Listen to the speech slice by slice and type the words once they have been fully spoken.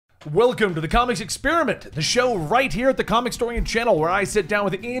Welcome to the Comics Experiment, the show right here at the Comicstorian channel where I sit down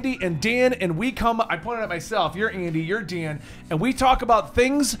with Andy and Dan and we come, I pointed at myself, you're Andy, you're Dan, and we talk about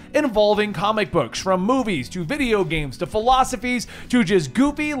things involving comic books, from movies to video games to philosophies to just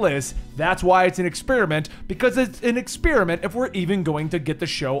goofy lists. That's why it's an experiment, because it's an experiment if we're even going to get the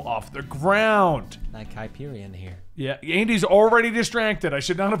show off the ground. Like Hyperion here. Yeah, Andy's already distracted. I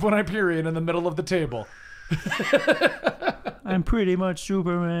should not have put Hyperion in the middle of the table. I'm pretty much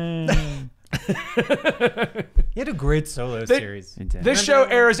Superman. You had a great solo series. This show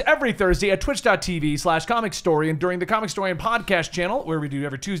airs every Thursday at twitch.tv/comicstorian during the Comicstorian podcast channel, where we do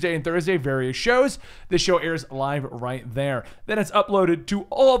every Tuesday and Thursday various shows. This show airs live right there. Then it's uploaded to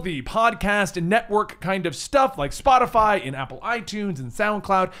all the podcast and network kind of stuff like Spotify and Apple iTunes and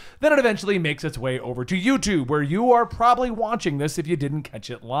SoundCloud. Then it eventually makes its way over to YouTube, where you are probably watching this if you didn't catch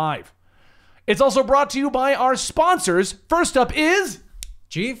it live. It's also brought to you by our sponsors. First up is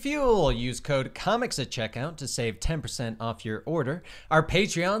G Fuel. Use code COMICS at checkout to save 10% off your order. Our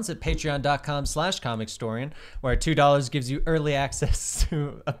Patreons at patreon.com/comicstorian, where $2 gives you early access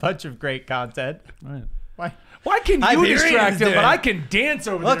to a bunch of great content. Right. Why can you Hyperion's distract him, doing but it. I can dance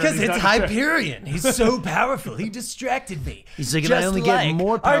over Well, there? because it's Hyperion. He's so powerful. He distracted me. He's like, Just I only get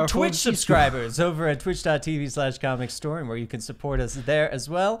more our powerful Twitch as you subscribers over at twitch.tv/comicstorian, where you can support us there as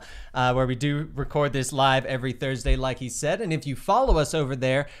well, where we do record this live every Thursday, like he said. And if you follow us over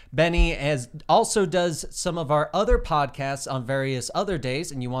there, Benny also does some of our other podcasts on various other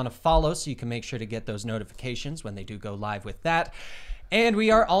days, and you want to follow so you can make sure to get those notifications when they do go live with that. And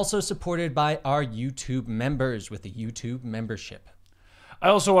we are also supported by our YouTube members with the YouTube membership. I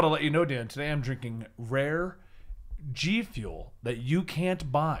also want to let you know, Dan, today I'm drinking rare G Fuel that you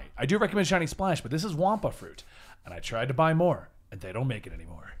can't buy. I do recommend Shiny Splash, but this is Wampa fruit. And I tried to buy more, and they don't make it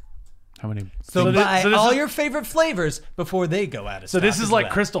anymore. How many? So buy this all is- your favorite flavors before they go out of So stock. this is as like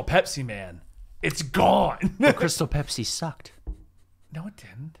well. Crystal Pepsi, man. It's gone. Crystal Pepsi sucked. No, it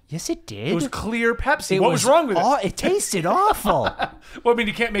didn't. Yes, it did. It was clear Pepsi. What was wrong with it? It tasted awful. Well, I mean,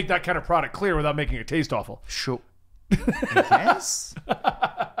 you can't make that kind of product clear without making it taste awful. Sure. I guess.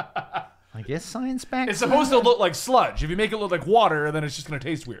 I guess science backs. It's supposed to look like sludge. If you make it look like water, then it's just going to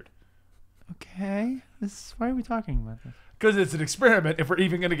taste weird. Okay. Why are we talking about this? Because it's an experiment if we're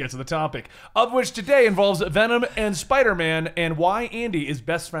even going to get to the topic, of which today involves Venom and Spider-Man and why Andy is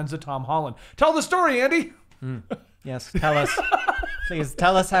best friends with Tom Holland. Tell the story, Andy. Yes, tell us. Please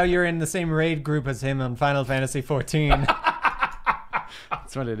tell us how you're in the same raid group as him on Final Fantasy 14.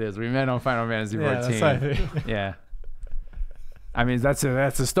 That's what it is. We met on Final Fantasy 14. Yeah, that's right. Yeah. I mean, that's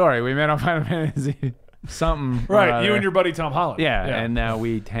a story. We met on Final Fantasy something. or Right, you other. and your buddy Tom Holland. Yeah, and now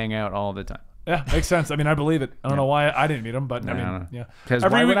we hang out all the time. Yeah, makes sense. I mean, I believe it. I don't know why I didn't meet him, but I mean, yeah. Because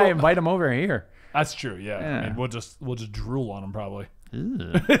Every why would week I we'll- invite him over here? That's true. Yeah. I Yeah. mean, we'll just drool on him probably.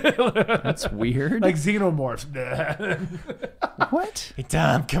 Ew. That's weird. Like xenomorphs. what? Hey,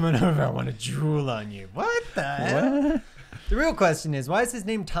 Tom, coming over. I want to drool on you. What the hell? What? The real question is, why is his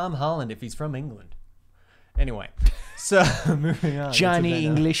name Tom Holland if he's from England? Anyway, so moving on. Johnny That's a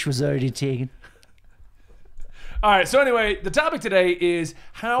bit, English was already taken. All right. So anyway, the topic today is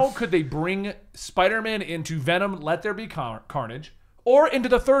how could they bring Spider-Man into Venom, Let There Be Carnage, or into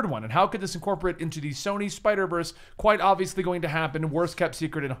the third one, and how could this incorporate into the Sony Spider-Verse, quite obviously going to happen, worst kept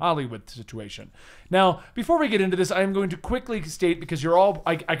secret in Hollywood situation. Now, before we get into this, I am going to quickly state, because you're all,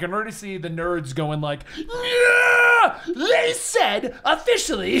 I can already see the nerds going like, yeah, they said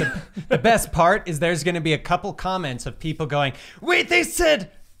officially. The best part is there's going to be a couple comments of people going, wait, they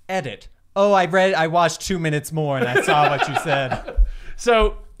said edit. Oh, I watched 2 minutes more and I saw what you said.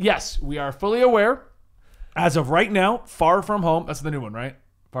 So, yes, we are fully aware. As of right now, Far From Home, that's the new one, right?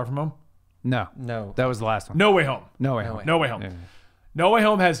 Far From Home? No. No. That was the last one. No Way Home. No way home. No Way Home. Yeah. No Way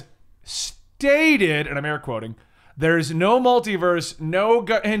Home has stated, and I'm air quoting, there's no multiverse, no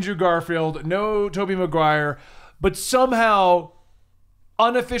Andrew Garfield, no Tobey Maguire, but somehow,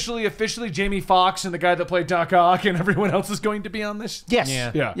 unofficially, officially, Jamie Foxx and the guy that played Doc Ock and everyone else is going to be on this. Yes.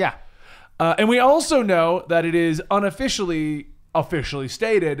 Yeah. Yeah. Yeah. And we also know that it is officially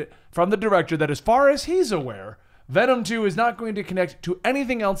stated from the director that as far as he's aware, Venom 2 is not going to connect to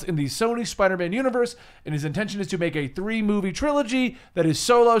anything else in the Sony Spider-Man universe, and his intention is to make a 3-movie trilogy that is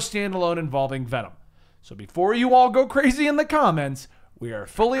solo standalone involving Venom. So before you all go crazy in the comments, we are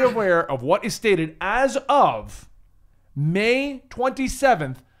fully aware of what is stated as of May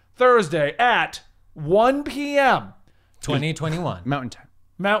 27th, Thursday at 1 p.m. 2021. Mountain Time.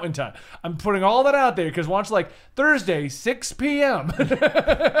 Mountain Time. I'm putting all that out there because watch like Thursday, 6 p.m.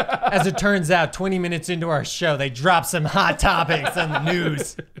 As it turns out, 20 minutes into our show, they dropped some hot topics on the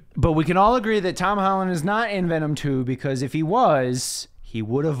news. But we can all agree that Tom Holland is not in Venom 2 because if he was, he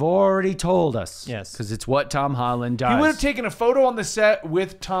would have already told us. Yes. Because it's what Tom Holland does. He would have taken a photo on the set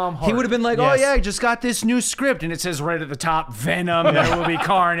with Tom Hardy. He would have been like, Yes. oh, yeah, I just got this new script. And it says right at the top, Venom, there will be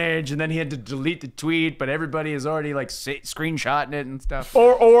carnage. And then he had to delete the tweet, but everybody is already like screenshotting it and stuff.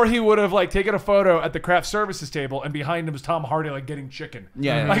 Or he would have like taken a photo at the craft services table, and behind him is Tom Hardy like getting chicken.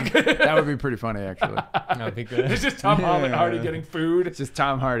 Yeah, that would be pretty funny, actually. That would be good. It's just Tom Hardy getting food. It's just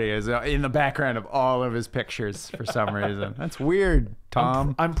Tom Hardy is in the background of all of his pictures for some reason. That's weird,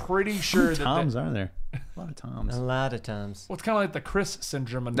 Tom. I'm pretty sure that Toms, aren't there? A lot of Toms. A lot of times. well, it's kind of like the Chris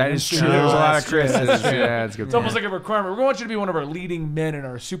syndrome. In That the is true. studio. There's a lot of that's true. Chris's. Yeah, it's good. It's almost like a requirement. We want you to be one of our leading men in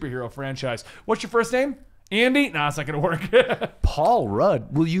our superhero franchise. What's your first name? Andy? Nah, it's not going to work. Paul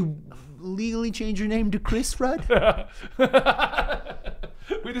Rudd. Will you legally change your name to Chris Rudd?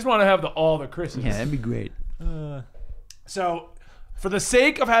 We just want to have all the Chris's. Yeah, that'd be great. So, for the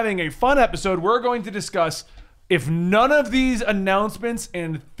sake of having a fun episode, we're going to discuss if none of these announcements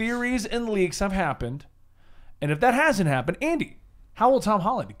and theories and leaks have happened, and if that hasn't happened, Andy, how will Tom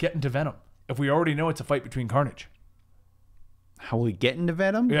Holland get into Venom if we already know it's a fight between Carnage? How will he get into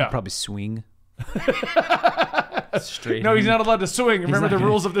Venom? Yeah. He'll probably swing. Straight. No, he's not allowed to swing. Remember not the gonna-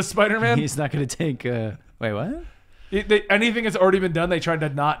 rules of this Spider-Man? He's not going to take. Wait, what? Anything that's already been done, they tried to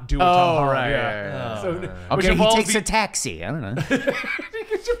not do with Tom Holland. Yeah. So, which Okay, he involves takes the- a taxi. I don't know. He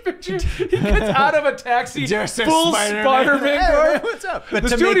gets a picture. He gets out of a taxi, Just a full Spider-Man. Spider-Man Hey, car. what's up? But The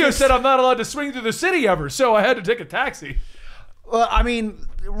to studio make it- said I'm not allowed to swing through the city ever, so I had to take a taxi. Well, I mean,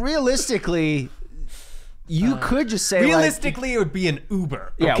 realistically, you could just say Realistically, it would be an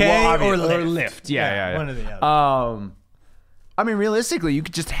Uber. like, Okay? yeah, well, or Lyft. Lyft. Yeah. One or the other. I mean, realistically, you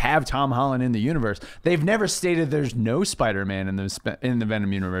could just have Tom Holland in the universe. They've never stated there's no Spider-Man in the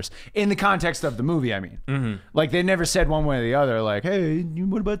Venom universe in the context of the movie. I mean, like they never said one way or the other. Like, hey,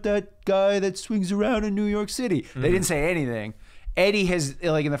 what about that guy that swings around in New York City? They didn't say anything. Eddie has,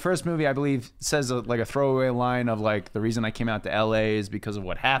 like in the first movie, I believe, says like a throwaway line of like, the reason I came out to L.A. is because of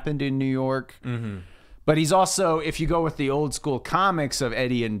what happened in New York. But he's also, if you go with the old school comics of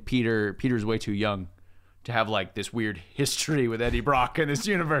Eddie and Peter, Peter's way too young to have like this weird history with Eddie Brock in this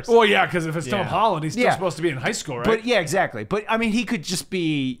universe. Well, yeah, because if it's Tom Yeah. Holland, he's still Yeah. supposed to be in high school, right? But yeah, exactly. But I mean, he could just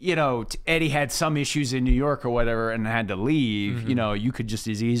be, you know, Eddie had some issues in New York or whatever and had to leave. You know, you could just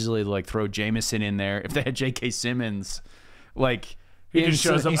as easily like throw Jameson in there if they had J.K. Simmons. Like, He just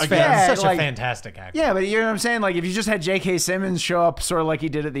shows up He's again. Yeah, such like- a fantastic actor. yeah, but you know what I'm saying? Like, if you just had J.K. Simmons show up sort of like he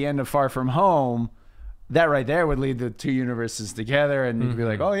did at the end of Far From Home, that right there would lead the two universes together, and you'd be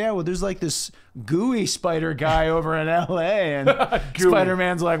like, oh yeah, well, there's like this gooey spider guy over in L.A., and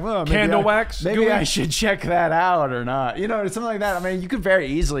Spider-Man's like, well, maybe Candle I, wax maybe gooey? I should check that out or not, you know, something like that. I mean, you could very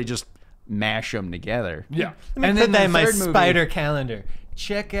easily just mash them together. Yeah. And then that in my spider calendar.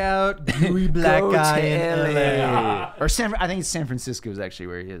 Check out gooey black Go guy to in LA. or I think it's San Francisco is actually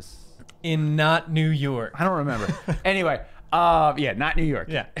where he is. In not New York. I don't remember. Anyway, yeah, not New York.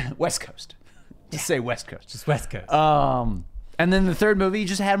 Yeah. West Coast. Just say West Coast. Just West Coast. And then the third movie, you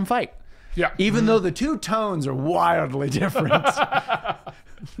just had him fight. Yeah. Even though the two tones are wildly different.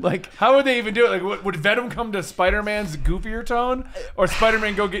 Like, How would they even do it? Like, would Venom come to Spider-Man's goofier tone, or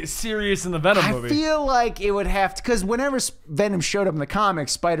Spider-Man go get serious in the Venom I movie? feel like it would have to, because whenever Venom showed up in the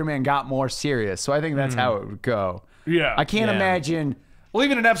comics, Spider-Man got more serious. So I think that's how it would go. Yeah. I can't Yeah. imagine. Well,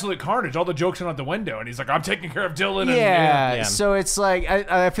 even in Absolute Carnage, all the jokes are out the window, and he's like, "I'm taking care of Dylan." And, Yeah, Yeah. so it's like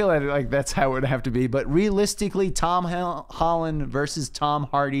I feel like that's how it would have to be. But realistically, Tom Holland versus Tom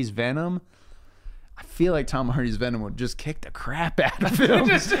Hardy's Venom, I feel like Tom Hardy's Venom would just kick the crap out of him.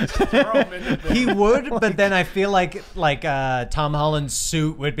 just throw him in the He would, but then I feel like Tom Holland's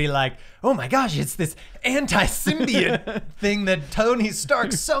suit would be like, oh my gosh, it's this anti-symbiote thing that Tony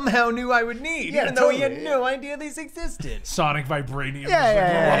Stark somehow knew I would need, Yeah, even though he had totally. no idea these existed. Sonic vibranium.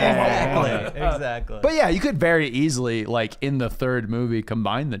 Yeah. Exactly. But yeah, you could very easily, like in the third movie,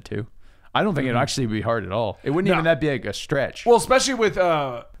 combine the two. I don't think it'd actually be hard at all. It wouldn't No. even that be like a stretch. Well, especially with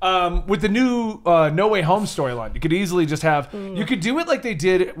the new No Way Home storyline, you could easily just have. You could do it like they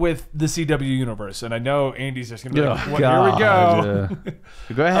did with the CW universe, and I know Andy's just gonna be like, Oh, "Well, here we go."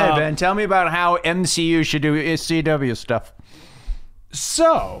 Go ahead, Ben. Tell me about how MCU should do CW stuff.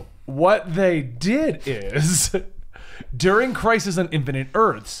 So what they did is, during Crisis on Infinite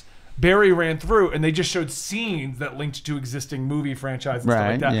Earths, Barry ran through and they just showed scenes that linked to existing movie franchises and stuff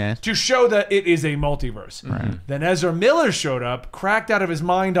Right, like that yeah. to show that it is a multiverse. Then Ezra Miller showed up, cracked out of his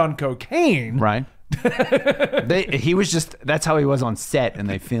mind on cocaine. Right. He was just, that's how he was on set, and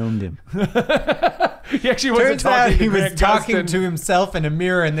they filmed him. He actually wasn't Turns out talking to he was Grant talking Gustin. to himself in a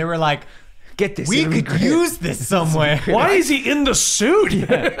mirror, and they were like, Get this. we it'll be could great. use this somewhere. Why is he in the suit?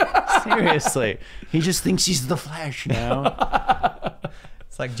 Seriously. He just thinks he's the Flash now.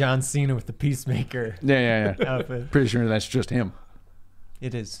 It's like John Cena with the Peacemaker Yeah. outfit. Pretty sure that's just him.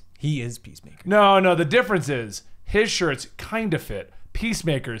 It is. He is Peacemaker. No. The difference is his shirts kind of fit.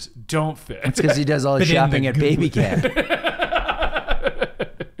 Peacemaker's don't fit. It's because he does all his But in shopping the at Baby Cat.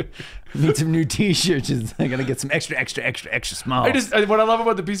 Need some new T-shirts. I gotta get some extra small. What I love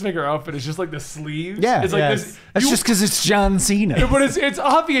about the Peacemaker outfit is just like the sleeves. Yeah. It's like Yes. this. That's just because it's John Cena. But it's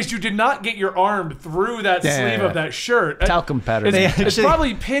obvious you did not get your arm through that sleeve of that shirt. Talcum powder. It's actually-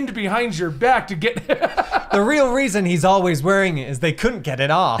 probably pinned behind your back to get. The real reason he's always wearing it is they couldn't get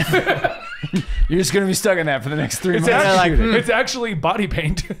it off. You're just gonna be stuck in that for the next 3 It's months. actually, it's actually body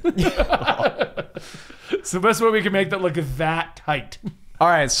paint. It's the best way we can make that look that tight. All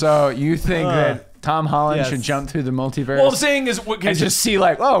right, so you think that Tom Holland yes. should jump through the multiverse? What I'm saying is, and just see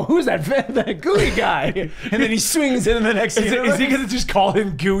like, oh, who's that gooey guy? And then he swings into the next. is he gonna just call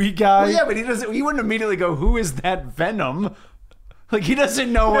him Gooey Guy? Well, yeah, but he doesn't. He wouldn't immediately go, "Who is that Venom?" Like he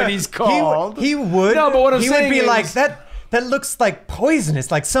doesn't know what he's called. He would. No, but what I'm he saying would be is- like that. That looks like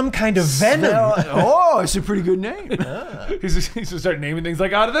poisonous, like some kind of venom. Oh, it's a pretty good name. He's gonna start naming things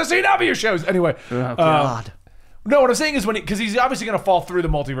like out of the CW shows. Anyway, Oh God. no, what I'm saying is because he's obviously gonna fall through the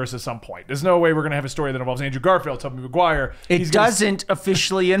multiverse at some point. There's no way we're gonna have a story that involves Andrew Garfield, Tobey Maguire. It doesn't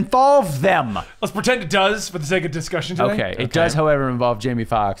officially involve them. Let's pretend it does for the sake of discussion today. Okay. It does, however, involve Jamie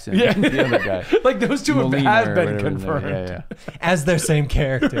Foxx and Yeah. the other guy. Like those two Molina have or been whatever his name is. confirmed. Yeah. As their same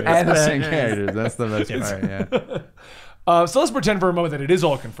characters. And the same characters. That's the best part. Yeah. So let's pretend for a moment that it is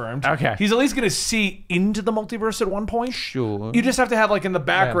all confirmed. Okay. He's at least going to see into the multiverse at one point. Sure. You just have to have like in the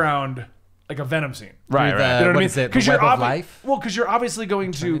background like a Venom scene. Right. With, Right. You know what I what mean? is it? The Web of Life? Well, because you're obviously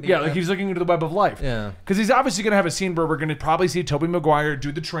going to Trinity like Web? he's looking into the web of life. Yeah. Because he's obviously going to have a scene where we're going to probably see Tobey Maguire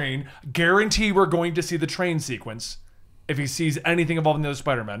do the train. Guarantee we're going to see the train sequence. If he sees anything involving the other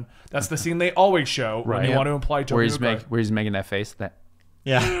Spider-Man, that's the scene they always show when they Right. want to imply Tobey Maguire. Where he's making that face. That.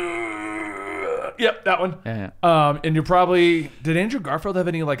 Yeah. Yep, that one. Yeah. And you're probably did Andrew Garfield have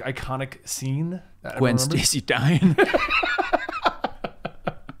any like iconic scene? that Gwen everyone remembers? Stacy dying.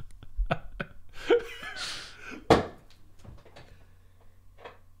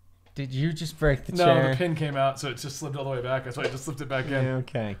 Did you just break the No, chair? the pin came out, so it just slipped all the way back. That's why I just slipped it back in.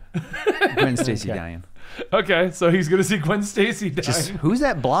 Okay. Gwen Stacy dying. Okay, so he's gonna see Gwen Stacy die. Just who's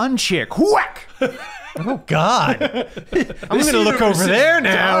that blonde chick? Whack! Oh God. I'm gonna look over there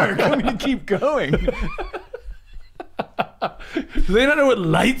now. I'm gonna keep going. Do they not know what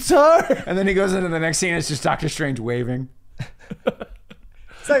lights are? And then he goes into the next scene. It's just Doctor Strange waving.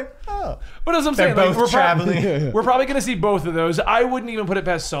 It's like, oh. But as I'm They're saying, like, both we're traveling. we're probably gonna see both of those. I wouldn't even put it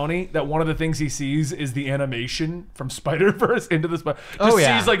past Sony that one of the things he sees is the animation from Spider-Verse into the Spider. Oh,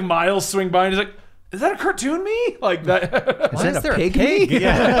 yeah. Sees like Miles swing by and he's like, "Is that a cartoon me?" Like that. Why is there a pig? pig?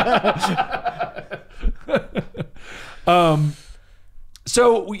 Yeah.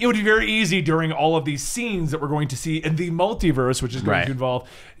 So it would be very easy during all of these scenes that we're going to see in the multiverse, which is going Right. to involve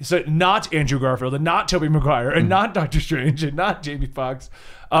so not Andrew Garfield and not Tobey Maguire and not Doctor Strange and not Jamie Foxx.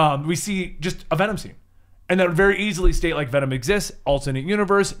 We see just a Venom scene. And that would very easily state like Venom exists, alternate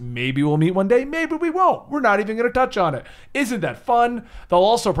universe. Maybe we'll meet one day. Maybe we won't. We're not even going to touch on it. Isn't that fun? They'll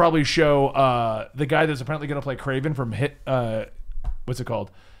also probably show the guy that's apparently going to play Kraven from what's it called?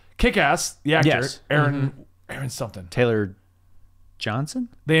 Kick-Ass, the actor. Yes. Aaron something. Taylor Johnson?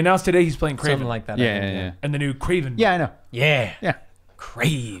 They announced today he's playing Kraven. Something like that. I think, Yeah. And the new Kraven. Yeah, I know. Yeah. Yeah.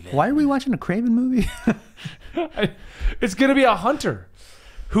 Craven. Why are we watching a Craven movie? It's going to be a hunter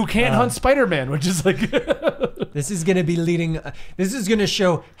who can't hunt Spider-Man, which is like... This is going to be leading. This is going to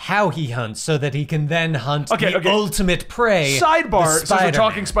show how he hunts, so that he can then hunt the ultimate prey. Sidebar, the since we're Spider-Man.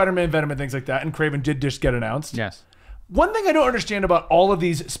 talking Spider-Man, Venom, and things like that, and Kraven did just get announced. Yes. One thing I don't understand about all of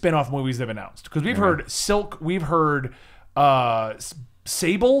these spin-off movies they've announced, because we've heard Silk, we've heard Silver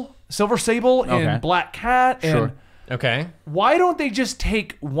Sable, Okay. and Black Cat, and Sure. Okay. why don't they just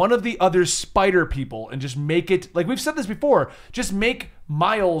take one of the other Spider people and just make it, like we've said this before, just make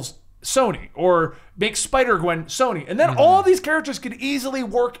Miles Sony, or make Spider-Gwen Sony, and then all these characters could easily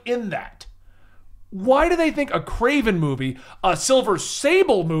work in that. Why do they think a Kraven movie, a Silver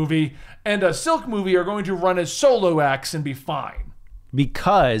Sable movie, and a Silk movie are going to run as solo acts and be fine?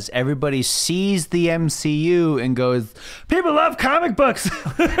 Because everybody sees the MCU and goes, people love comic books.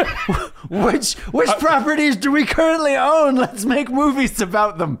 which properties do we currently own? Let's make movies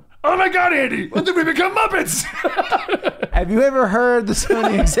about them. Oh my God, Andy! When did we become Muppets? Have you ever heard the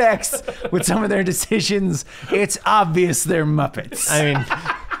Sony execs with some of their decisions? It's obvious they're Muppets. I mean,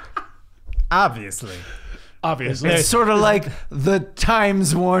 obviously. Obviously. It's sort of like the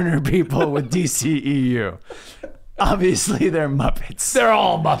Times Warner people with DCEU. Obviously, they're Muppets. They're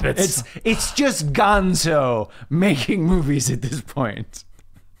all Muppets. It's just Gonzo making movies at this point.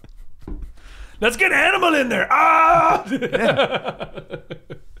 Let's get Animal in there. Ah!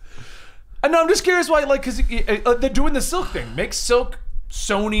 And no, I'm just curious why, like, because they're doing the Silk thing. Make Silk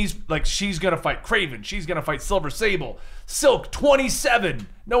Sony's, like, she's going to fight Kraven. She's going to fight Silver Sable. Silk 27.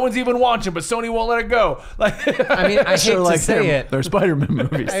 No one's even watching, but Sony won't let it go. Like, I mean, I hate to say it. They're Spider-Man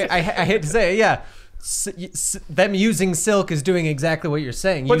movies. I hate to say it, yeah. Them using Silk is doing exactly what you're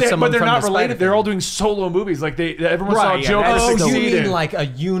saying. but Use someone they're from not the related. Spider-Man. They're all doing solo movies. Like, everyone saw Right, yeah, Joker that's Oh, you succeed. mean like a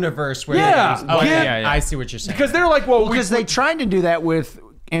universe where Yeah, they use, okay, yeah. I see what you're saying. Because they're like, well, Because they tried to do that with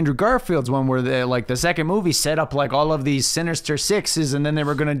Andrew Garfield's one, where they, like, the second movie set up like all of these Sinister Sixes, and then they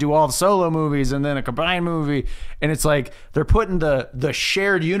were going to do all the solo movies and then a combined movie, and it's like they're putting the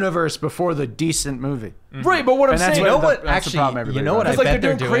shared universe before the decent movie. right, but what I'm And that's saying, You know what? that's the Actually, problem everybody you know what? runs I it's like bet they're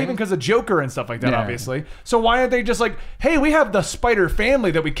they're doing Kraven doing. because of Joker and stuff like that, Yeah. obviously. So why aren't they just like, hey, we have the Spider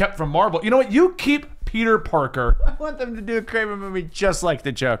family that we kept from Marvel. You know what? You keep Peter Parker. I want them to do a Kraven movie just like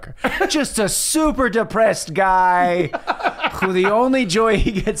the Joker. Just a super depressed guy who the only joy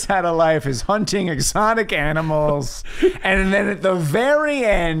he gets out of life is hunting exotic animals. And then at the very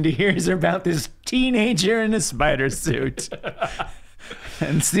end, he hears about this teenager in a spider suit.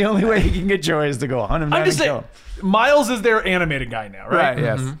 And it's the only way he can get joy is to go hunt him down I'm just and kill saying, him. Miles is their animated guy now, right? Right,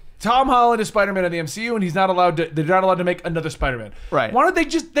 yes. Tom Holland is Spider-Man in the MCU, and he's not allowed to. They're not allowed to make another Spider-Man. Right. Why don't they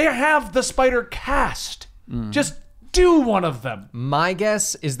just? They have the Spider cast. Just do one of them. My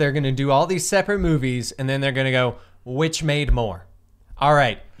guess is they're going to do all these separate movies, and then they're going to go, which made more? All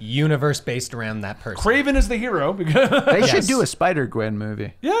right, universe based around that person. Kraven is the hero because They should Yes. do a Spider-Gwen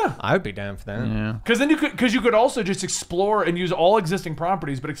movie. yeah. I would be down for that. Yeah. Because then you could also just explore and use all existing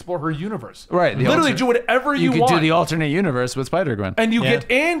properties, but explore her universe. Right, the Literally alternate- do whatever you, You could want. do the alternate universe with Spider-Gwen. and you Yeah.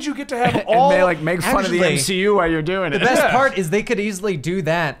 get to have And all make fun of the Actually, MCU while you're doing it. The best Yeah. part is they could easily do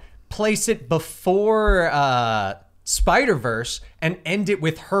that, place it before Spider-Verse, and end it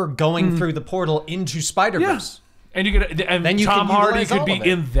with her going through the portal into Spider-Verse. And you could, and Then you Tom can Hardy utilize could all be of it.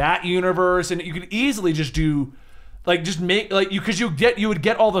 in that universe, and you could easily just do, like, just make like because you would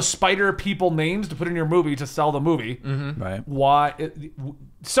get all the Spider people names to put in your movie to sell the movie. Right. Why,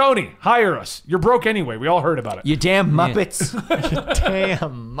 Sony, hire us? You're broke anyway. We all heard about it. You damn Muppets.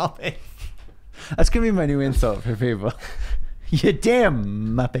 Damn Muppet. That's going to be my new insult for people. You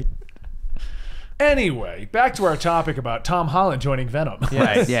damn Muppet. Anyway, back to our topic about Tom Holland joining Venom.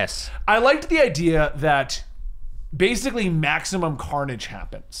 Right, yes. I liked the idea that basically maximum carnage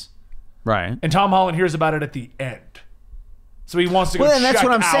happens, Right. and Tom Holland hears about it at the end. So he wants to go Well, and that's check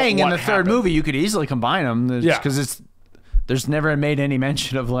what I'm out saying. In what the third happened. movie, you could easily combine them. Yeah. Because there's never made any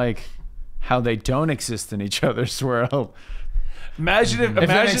mention of, like, how they don't exist in each other's world. Imagine if If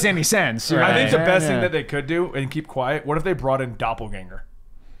that makes any sense. I think the right? best thing Yeah. that they could do and keep quiet. What if they brought in Doppelganger?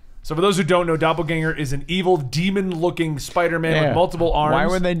 So for those who don't know, Doppelganger is an evil demon-looking Spider-Man Yeah. with multiple arms. Why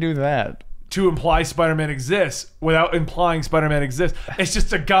would they do that? To imply Spider-Man exists without implying Spider-Man exists? It's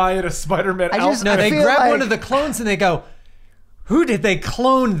just a guy in a Spider-Man outfit. No, I they feel grab like- one of the clones and they go, who did they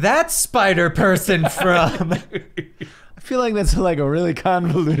clone that spider person from? I feel like that's like a really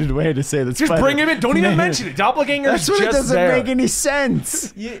convoluted way to say that. Just bring him in. Don't even mention it. Doppelganger That's is what it just doesn't there. make any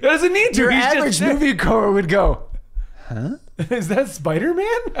sense. It doesn't need to. Your He's average just there. moviegoer would go, Is that Spider-Man?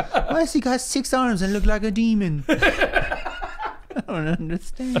 why has he got 6 arms and look like a demon? I don't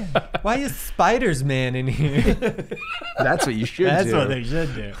understand. Why is Spiders Man in here? That's what you should That's do. what they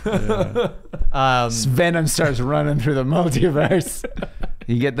should do. Venom starts running through the multiverse.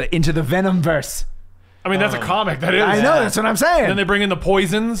 You get into the Venomverse. I mean, that's a comic. That is. I know, that's what I'm saying. Then they bring in the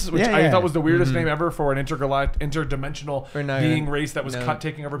Poisons, which Yeah, I yeah. thought was the weirdest name ever for an interdimensional Or no, being race that was no.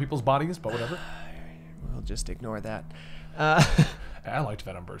 taking over people's bodies, but whatever. We'll just ignore that. I liked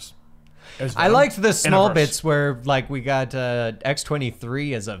Venomverse. As I Venom. liked the small Venomverse. bits where, like, we got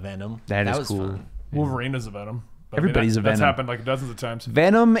X-23 as a Venom. That is was cool. fun. Wolverine is a Venom. But Everybody's a That's Venom. happened like dozens of times.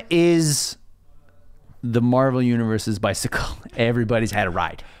 Venom is the Marvel Universe's bicycle. Everybody's had a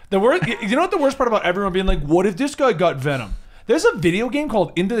ride. The worst, you know what the worst part about everyone being like, what if this guy got Venom? There's a video game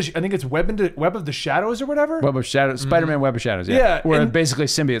called I think it's Web of the Shadows or whatever. Web of Shadows, Spider-Man Web of Shadows. Yeah, Yeah, where and- basically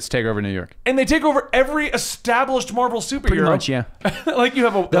symbiotes take over New York. And they take over every established Marvel superhero. Pretty much, yeah. Like you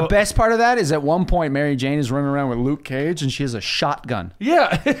have a The best part of that is at one point Mary Jane is running around with Luke Cage and she has a shotgun.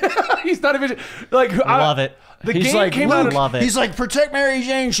 Yeah, he's not even like Love it. The He's game like, came Luke, out. Love it. He's like, protect Mary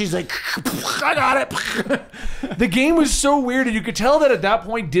Jane. She's like, I got it. The game was so weird, and you could tell that at that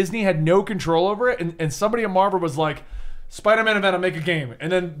point Disney had no control over it, and somebody at Marvel was like, Spider-Man and Venom, make a game,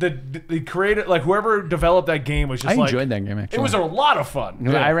 and then the creator, like whoever developed that game, was just I like, enjoyed that game, actually. It was a lot of fun.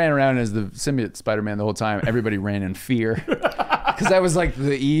 I ran around as the symbiote Spider-Man the whole time. Everybody ran in fear. because I was like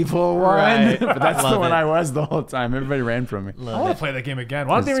the evil one. Right. But that's Love the one it. I was the whole time. Everybody ran from me. I want to play that game again.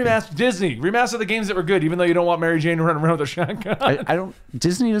 Why don't they remaster remaster the games that were good, even though you don't want Mary Jane to run around with a shotgun? I don't.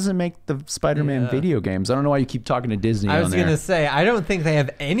 Disney doesn't make the Spider-Man video games. I don't know why you keep talking to Disney. I was on there. gonna say, I don't think they have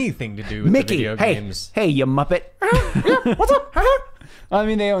anything to do with Mickey, the video hey, games. hey, you Muppet. What's up? I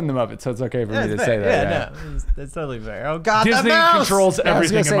mean, they own the Muppet, so it's okay for me to say that. Yeah, no, that's totally fair. Oh God, the Disney mouse! controls I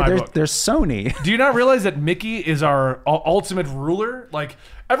was everything gonna in say, my book. there's Sony. Do you not realize that Mickey is our ultimate ruler? Like,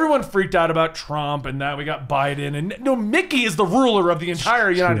 everyone freaked out about Trump and that we got Biden, and no, Mickey is the ruler of the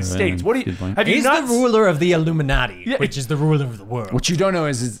entire United States. What do you Good point. have you He's not the ruler of the Illuminati, Yeah. which is the ruler of the world. What you don't know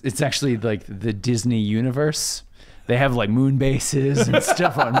is it's actually like the Disney universe. They have like moon bases and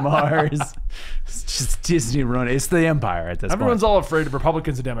stuff on Mars. It's just Disney run. It's the empire at this Everyone's point. all afraid of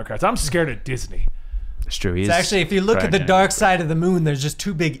Republicans and Democrats. I'm scared of Disney. It's true. It's actually, if you look at the dark side of the moon, there's just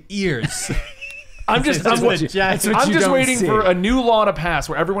two big ears. I'm just It's I'm, just a giant- what I'm you just don't waiting see. for a new law to pass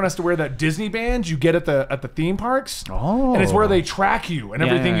where everyone has to wear that Disney band you get at the theme parks. Oh. And it's where they track you and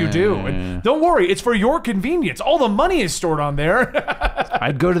everything you do. And don't worry, it's for your convenience. All the money is stored on there.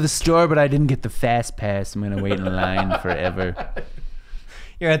 I'd go to the store, but I didn't get the fast pass. I'm gonna wait in line forever.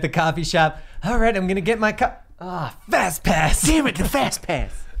 You're at the coffee shop. All right, I'm gonna get my cup. Ah, fast pass. Damn it, the fast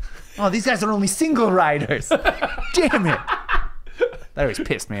pass. Oh, these guys are only single riders. Damn it. That always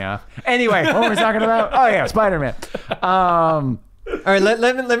pissed me off. Anyway, what were we talking about? Oh yeah, Spider-Man. All right,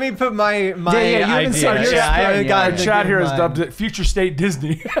 let me put my Yeah, you haven't idea. said yours Yeah, I yet. got Our to chat give here has mine. dubbed it Future State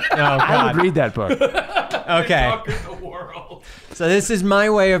Disney. Oh I would God. read that book. Okay. the world. So this is my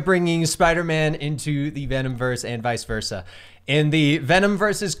way of bringing Spider-Man into the Venomverse and vice versa. In the Venom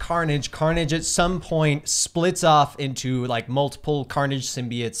versus Carnage, Carnage at some point splits off into like multiple Carnage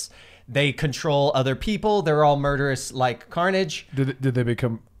symbiotes. They control other people. They're all murderous like Carnage. Did they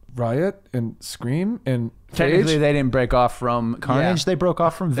become Riot and Scream and Technically, Cage? they didn't break off from Carnage. Yeah. They broke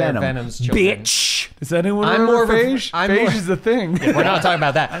off from They're Venom. Venom's children. Bitch. Is anyone I'm remember more of a- Phage? I'm Phage more- is the thing. We're not talking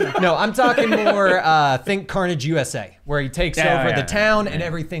about that. No, I'm talking more think Carnage USA, where he takes Yeah, over yeah, the town and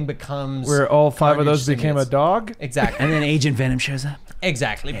everything becomes Where all five of those Carnage became a symbiotes. dog? Exactly. And then Agent Venom shows up.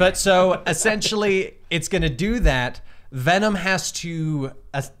 Exactly. But so essentially, it's going to do that. Venom has to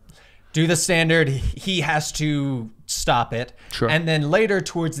do the standard. He has to stop it. Sure. And then later,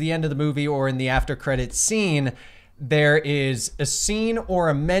 towards the end of the movie or in the after credits scene, there is a scene or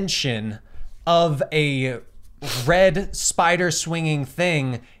a mention of a red spider swinging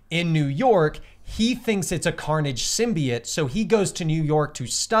thing in New York. He thinks it's a Carnage symbiote, so he goes to New York to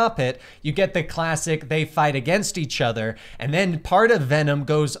stop it. You get the classic, they fight against each other, and then part of Venom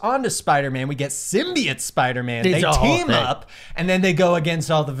goes on to Spider-Man. We get symbiote Spider-Man. They It's a whole team thing. up, and then they go against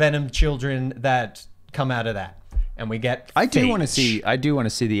all the Venom children that come out of that. And we get I do Phage. want to see. I do want to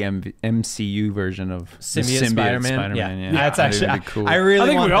see the MCU version of the Symbiote Spider-Man. Yeah, That's I think actually it'd be cool. I really I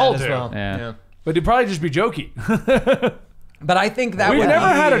think want we that all as do. well. Yeah. But it'd probably just be jokey. But I think that We've would never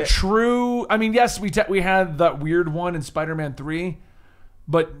be, had a true. I mean, yes, we had that weird one in Spider-Man 3,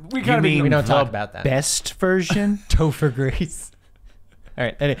 but we kind of mean we don't the talk about that. best version. Topher Grace. All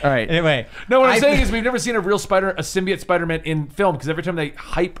right. All right. Anyway, No, what I'm I- saying is we've never seen a symbiote Spider-Man in film because every time they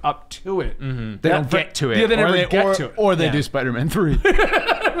hype up to it, They don't get to it. Yeah, they or never get or, to it. Or they Yeah. do Spider-Man 3.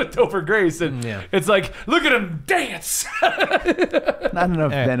 with Topher Grace, and Yeah. it's like, look at him dance. Not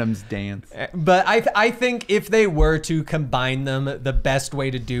enough Venom's dance. But I think if they were to combine them, the best way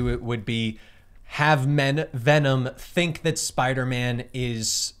to do it would be have Venom think that Spider-Man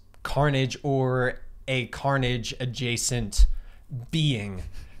is Carnage or a Carnage adjacent being.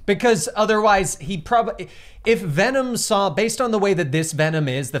 Because otherwise, he probably, if Venom saw, based on the way that this Venom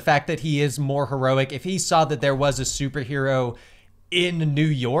is, the fact that he is more heroic, if he saw that there was a superhero in New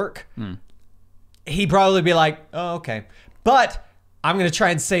York, he'd probably be like, oh, okay. But I'm going to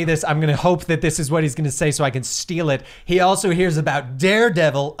try and say this. I'm going to hope that this is what he's going to say so I can steal it. He also hears about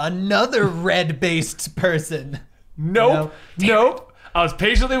Daredevil, another red-based person. Nope, nope. I was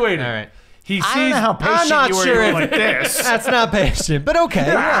patiently waiting. All right. He sees. I don't know how I'm patient not you were. sure You were if like this. That's not patient, but okay.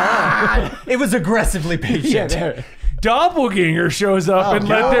 yeah. It was aggressively patient. Doppelganger shows up and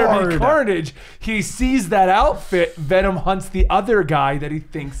let there be God. carnage. He sees that outfit. Venom hunts the other guy that he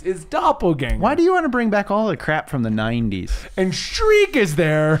thinks is Doppelganger. Why do you want to bring back all the crap from the 90s? And Shriek is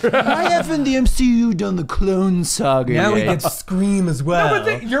there. Why haven't the MCU done the Clone Saga Now we yet? get Scream as well.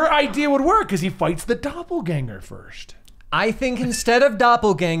 But your idea would work because he fights the Doppelganger first. I think instead of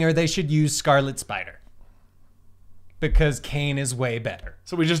Doppelganger, they should use Scarlet Spider. Because Kane is way better.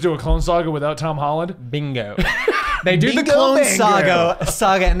 So we just do a Clone Saga without Tom Holland? Bingo. They do the Bingo clone bango.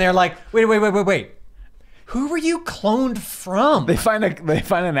 saga, and they're like, wait. Who were you cloned from? They find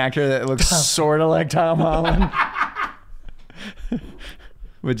an actor that looks sort of like Tom Holland.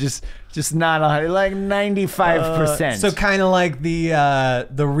 But just not like 95%. So kind of like the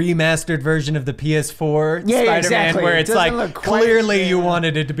remastered version of the PS4 Yeah, Spider-Man, exactly. where It it's doesn't like look quite- clearly you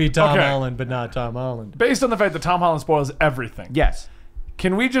wanted it to be Tom Okay. Holland, but not Tom Holland. Based on the fact that Tom Holland spoils everything, yes,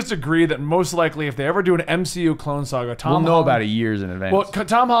 can we just agree that most likely if they ever do an MCU Clone Saga, Tom we'll know Holland, about it years in advance. Well,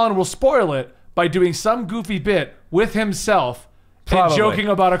 Tom Holland will spoil it by doing some goofy bit with himself and Probably. joking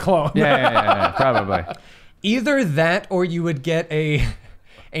about a clone. yeah, probably. Either that, or you would get a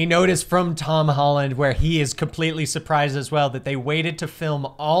notice from Tom Holland where he is completely surprised as well that they waited to film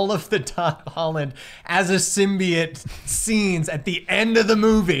all of the Tom Holland as a symbiote scenes at the end of the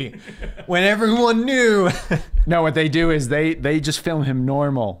movie when everyone knew. No, what they do is they just film him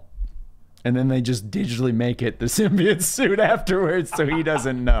normal, and then they just digitally make it the symbiote suit afterwards, so he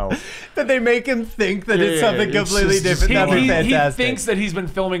doesn't know. That they make him think that it's Yeah, something it's completely just- different. He, That'd be he fantastic. thinks that he's been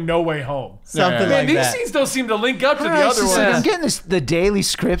filming No Way Home. something Yeah. like These that. scenes don't seem to link up to the It's other just ones. like, I'm getting the daily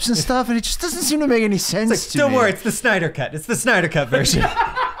scripts and stuff, and it just doesn't seem to make any sense to Don't me. worry, it's the Snyder Cut. It's the Snyder Cut version.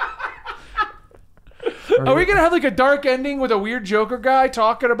 Are we gonna have like a dark ending with a weird Joker guy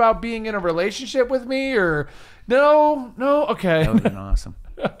talking about being in a relationship with me, or no? Okay. That would have been awesome.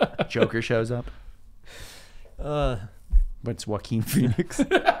 Joker shows up, Uh, but it's Joaquin Phoenix.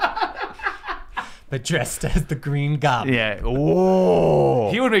 but dressed as the Green Goblin. Yeah. Oh.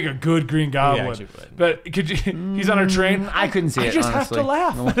 He would make a good Green Goblin. actually would. But could you? He's on a train. I couldn't see I it. just have honestly. to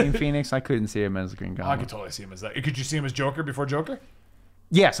laugh. Joaquin Phoenix. I couldn't see him as the Green I Goblin. could totally see him as that. Could you see him as Joker before Joker?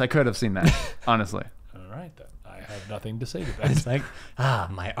 Yes, I could have seen that. Honestly, All right, then. I have nothing to say to that. It's like,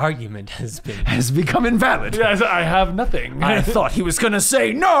 my argument has been. has become invalid. Yes, I have nothing. I thought he was gonna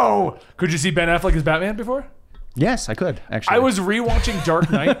say no. Could you see Ben Affleck as Batman before? Yes, I could actually. I was rewatching Dark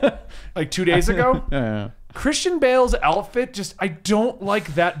Knight like 2 days ago. Yeah. Christian Bale's outfit, I don't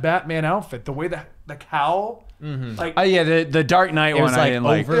like that Batman outfit. The way that the cowl, like Oh yeah, the Dark Knight one was, I like, didn't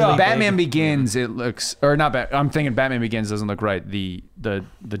like. overly Batman big. Begins, it looks, or not. I'm thinking Batman Begins doesn't look right. The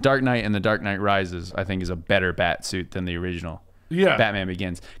Dark Knight and the Dark Knight Rises, I think, is a better bat suit than the original. Yeah. Batman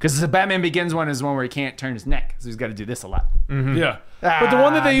Begins, because the Batman Begins one is the one where he can't turn his neck, so he's got to do this a lot. yeah. But the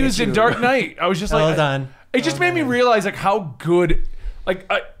one that they get used in you. Dark Knight, I was just like, Hold on. It just made me realize like how good, like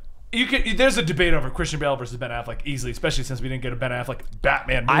you could. There's a debate over Christian Bale versus Ben Affleck easily, especially since we didn't get a Ben Affleck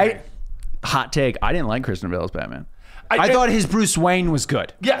Batman movie. Hot take, I didn't like Christian Bale as Batman. I- I thought his Bruce Wayne was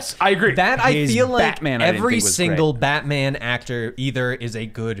good. Yes, I agree. That I His feel like Batman, I didn't every think was single Batman actor either is a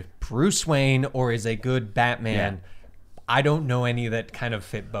good Bruce Wayne or is a good Batman. Yeah. I don't know any that kind of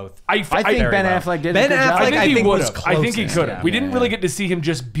fit both. I think Ben Affleck did Ben a good job. Affleck, I I think he think, would was have. I think he closest, could have. yeah. We didn't really get to see him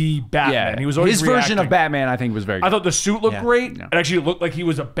just be Batman. He was always his version of reacting. Batman, I think, was very good. I thought the suit looked Yeah. great. Yeah. It actually looked like he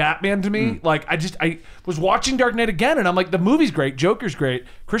was a Batman to me. Like I was watching Dark Knight again, and I'm like, the movie's great, Joker's great.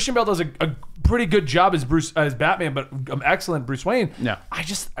 Christian Bale does a pretty good job as Batman, but excellent Bruce Wayne. Yeah.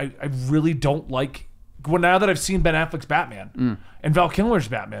 I really don't like. Well, now that I've seen Ben Affleck's Batman and Val Kilmer's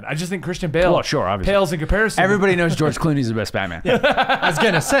Batman, I just think Christian Bale Well, sure, obviously. pales in comparison. Everybody knows George Clooney's the best Batman. I was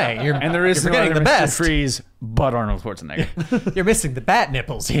gonna say, And there is you're no forgetting other the Mr. best. Freeze but Arnold Schwarzenegger. You're missing the bat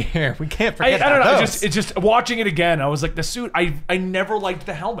nipples here. We can't I forget don't know. about It's those. just watching it again. I was like, the suit. I never liked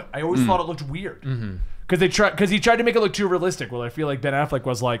the helmet. I always thought it looked weird. Because he tried to make it look too realistic. Well, I feel like Ben Affleck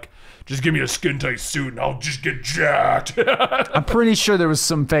was like, just give me a skin tight suit and I'll just get jacked. I'm pretty sure there was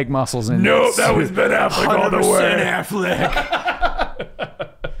some fake muscles in Nope, that was Ben Affleck all the way. Affleck.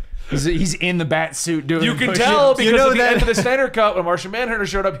 he's in the bat suit doing. You the can push-ups. tell because know at the that- end of the Snyder Cut, when Martian Manhunter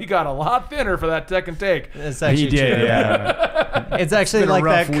showed up, he got a lot thinner for that second take. It's actually He did, true. yeah. It's actually been a like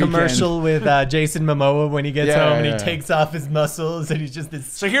rough that commercial with Jason Momoa when he gets Yeah, home and he yeah. takes off his muscles and he's just this.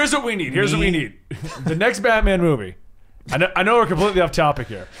 So here's what we need. The next Batman movie. I know we're completely off topic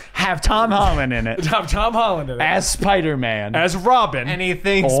here. Have Tom Holland in it Have Tom Holland in it as Spider-Man. as Robin. And he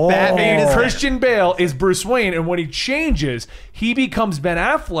thinks Oh. Batman And is Christian Bale is Bruce Wayne, and when he changes, he becomes Ben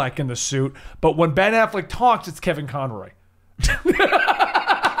Affleck in the suit. But when Ben Affleck talks, it's Kevin Conroy.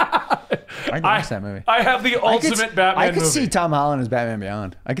 I'd watch that movie. I have the ultimate Batman I could movie. see Tom Holland as Batman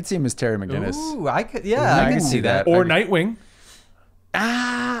Beyond. I could see him as Terry McGinnis. Ooh, I could, yeah, I I can could see see that. that. or Nightwing.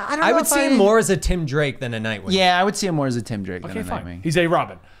 I don't know. I would if see him more as a Tim Drake than a Nightwing. Yeah, I would see him more as a Tim Drake Okay, than a fine. Nightwing. He's a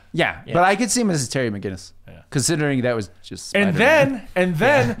Robin. Yeah, but I could see him as a Terry McGinnis. Considering that was just And Spider-Man.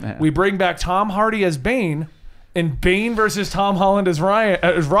 then we bring back Tom Hardy as Bane, and Bane versus Tom Holland as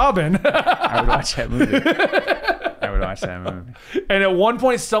Robin. I would watch that movie. I would watch that movie. And at one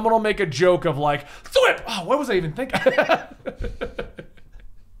point, someone will make a joke of like, "Thwip!" Oh, what was I even thinking?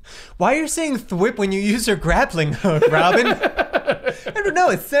 Why are you saying thwip when you use your grappling hook, Robin? I don't know.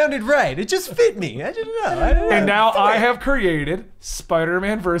 It sounded right. It just fit me. I don't know. And now I have created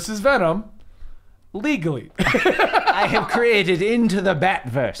Spider-Man versus Venom, legally. I have created Into the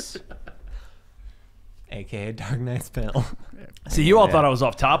Batverse. AKA Dark Knight spell. See, you all thought I was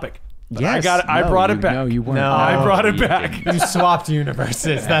off topic. But I Yes. got it. I No, brought you- it back. No, you weren't. No. I brought it you back. didn't. You swapped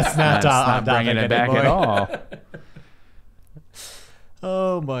universes. That's not, That's not bringing it back at all.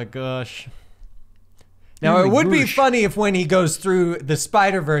 Oh my gosh. Now Holy it would be goosh. funny if when he goes through the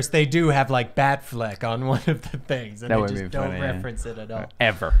Spider-Verse, they do have like Batfleck on one of the things, and That they would just be don't funny, yeah. reference it at all.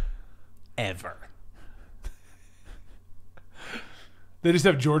 Ever. Ever. They just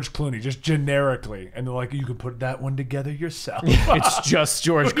have George Clooney, just generically, and they're like, you can put that one together yourself. It's just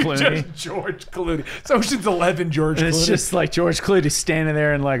George Clooney. Just George Clooney. It's Ocean's 11, George And Clooney. it's just like George Clooney standing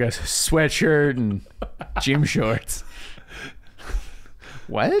there in like a sweatshirt and gym shorts.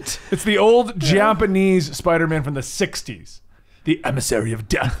 What? It's the old Japanese Spider-Man from the 60s. The Emissary of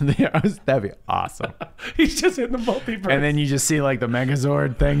Death. That'd be awesome. He's just in the multiverse. And then you just see like the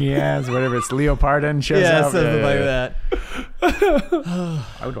Megazord thing he has, whatever it's Leopardon shows Yeah, up. something like Yeah. that.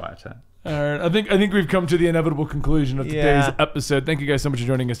 I would watch that. All right, I think we've come to the inevitable conclusion of today's Yeah. episode. Thank you guys so much for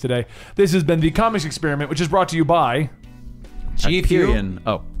joining us today. This has been the Comics Experiment, which is brought to you by... G Fuel Hyperion.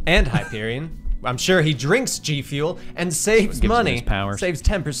 Oh. and Hyperion. I'm sure he drinks G Fuel and saves Gives him money. his powers. Saves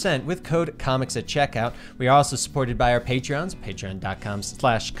 10% with code COMICS at checkout. We are also supported by our Patreons,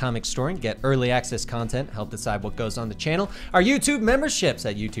 patreon.com/comicstory. Get early access content, help decide what goes on the channel. Our YouTube memberships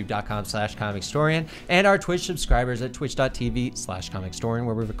at youtube.com/comicstorian. And our Twitch subscribers at twitch.tv/comicstorian,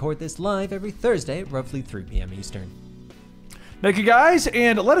 where we record this live every Thursday at roughly 3 p.m. Eastern. Thank you guys,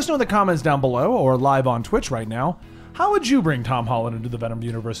 and let us know in the comments down below or live on Twitch right now. How would you bring Tom Holland into the Venom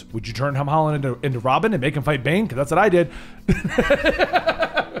universe? Would you turn Tom Holland into Robin and make him fight Bane? Because that's what I did.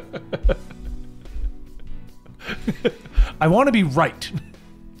 I want to be right.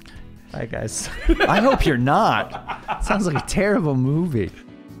 Bye, guys. I hope you're not. Sounds like a terrible movie.